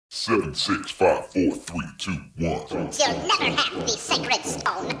Seven, 6, 5, 4, 3, 2, 1. You'll never have the sacred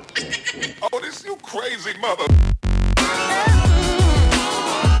stone. Oh, this you crazy mother.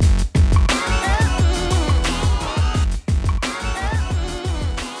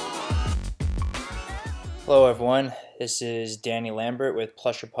 Hello everyone, this is Danny Lambert with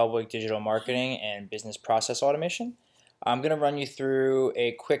Plush Republic Digital Marketing and Business Process Automation. I'm going to run you through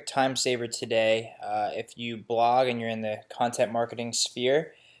a quick time saver today. If you blog and you're in the content marketing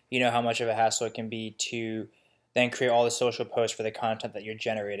sphere, you know how much of a hassle it can be to then create all the social posts for the content that you're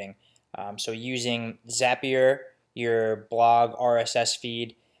generating. So using Zapier, your blog RSS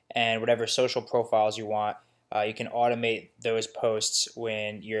feed, and whatever social profiles you want, you can automate those posts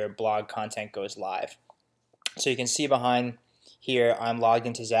when your blog content goes live. So you can see behind here, I'm logged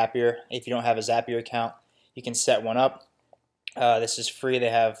into Zapier. If you don't have a Zapier account, you can set one up. This is free.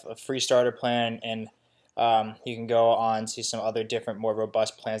 They have a free starter plan, and you can go on to some other different, more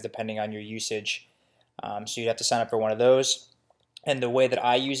robust plans depending on your usage. So you'd have to sign up for one of those. And the way that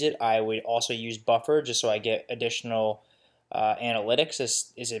I use it, I would also use Buffer just so I get additional analytics.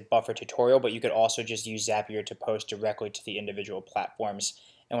 This is a Buffer tutorial, but you could also just use Zapier to post directly to the individual platforms.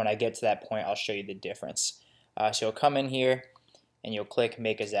 And when I get to that point, I'll show you the difference. So you'll come in here and you'll click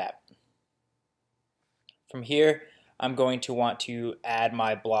Make a Zap. From here, I'm going to want to add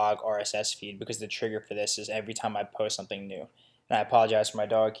my blog RSS feed because the trigger for this is every time I post something new. And I apologize for my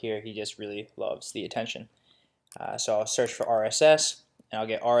dog here. He just really loves the attention. So I'll search for RSS and I'll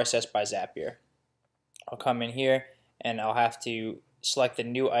get RSS by Zapier. I'll come in here and I'll have to select the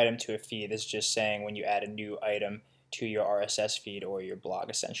new item to a feed. This is just saying when you add a new item to your RSS feed or your blog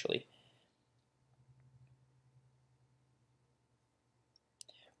essentially.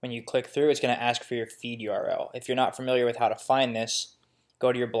 When you click through, it's going to ask for your feed URL. If you're not familiar with how to find this,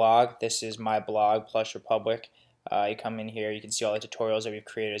 go to your blog. This is my blog, Plush Republic. You come in here, you can see all the tutorials that we've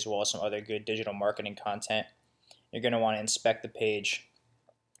created as well as some other good digital marketing content. You're going to want to inspect the page.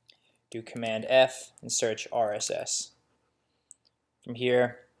 Do Command F and search RSS. From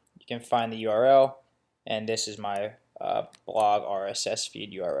here, you can find the URL, and this is my blog RSS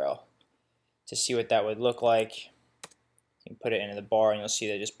feed URL. To see what that would look like, you can put it into the bar and you'll see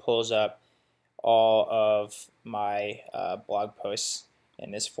that it just pulls up all of my blog posts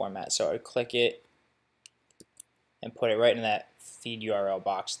in this format. So I would click it and put it right in that feed URL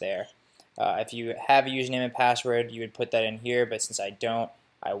box there. If you have a username and password, you would put that in here, but since I don't,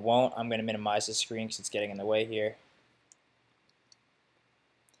 I won't. I'm going to minimize the screen because it's getting in the way here.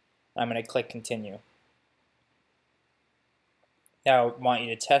 I'm going to click Continue. Now I want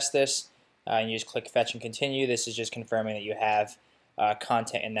you to test this. And you just click Fetch and Continue. This is just confirming that you have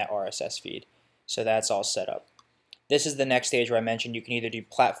content in that RSS feed. So that's all set up. This is the next stage where I mentioned you can either do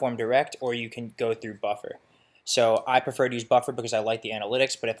platform direct or you can go through Buffer. So I prefer to use Buffer because I like the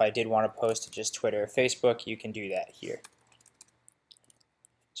analytics, but if I did want to post to just Twitter or Facebook, you can do that here.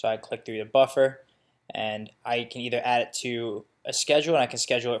 So I click through the Buffer, and I can either add it to a schedule, and I can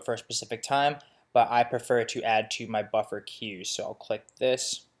schedule it for a specific time, but I prefer to add to my Buffer queues. So I'll click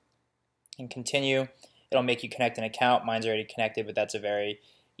this and continue. It'll make you connect an account. Mine's already connected, but that's a very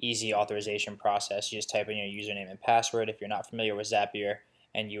easy authorization process. You just type in your username and password if you're not familiar with Zapier,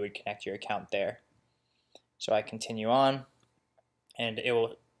 and you would connect your account there. So I continue on, and it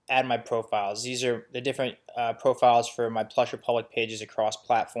will add my profiles. These are the different profiles for my Plush Republic pages across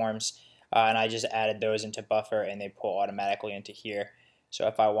platforms, and I just added those into Buffer, and they pull automatically into here. So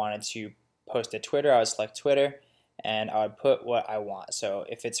if I wanted to post to Twitter, I would select Twitter, and I would put what I want. So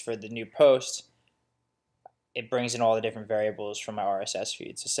if it's for the new post, it brings in all the different variables from my RSS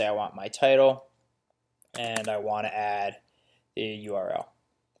feed. So say I want my title, and I want to add the URL.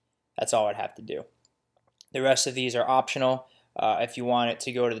 That's all I'd have to do. The rest of these are optional. If you want it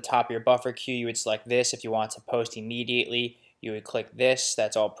to go to the top of your Buffer queue, you would select this. If you want to post immediately, you would click this.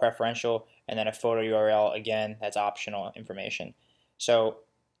 That's all preferential. And then a photo URL, again, that's optional information. So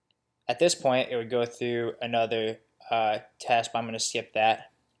at this point, it would go through another test, but I'm going to skip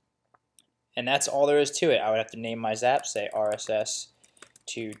that. And that's all there is to it. I would have to name my Zap, say RSS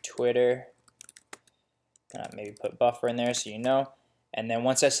to Twitter. Maybe put Buffer in there so you know. And then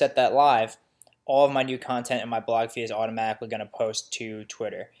once I set that live, all of my new content in my blog feed is automatically going to post to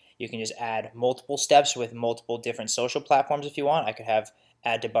Twitter. You can just add multiple steps with multiple different social platforms if you want. I could have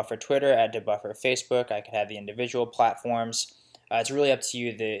add to Buffer Twitter, add to Buffer Facebook. I could have the individual platforms. It's really up to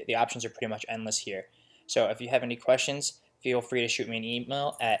you. The options are pretty much endless here. So if you have any questions, feel free to shoot me an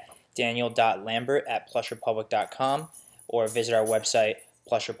email at daniel.lambert@plushrepublic.com or visit our website,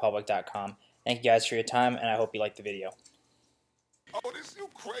 plushrepublic.com. Thank you guys for your time, and I hope you liked the video. Oh, this you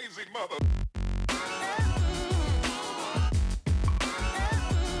crazy mother.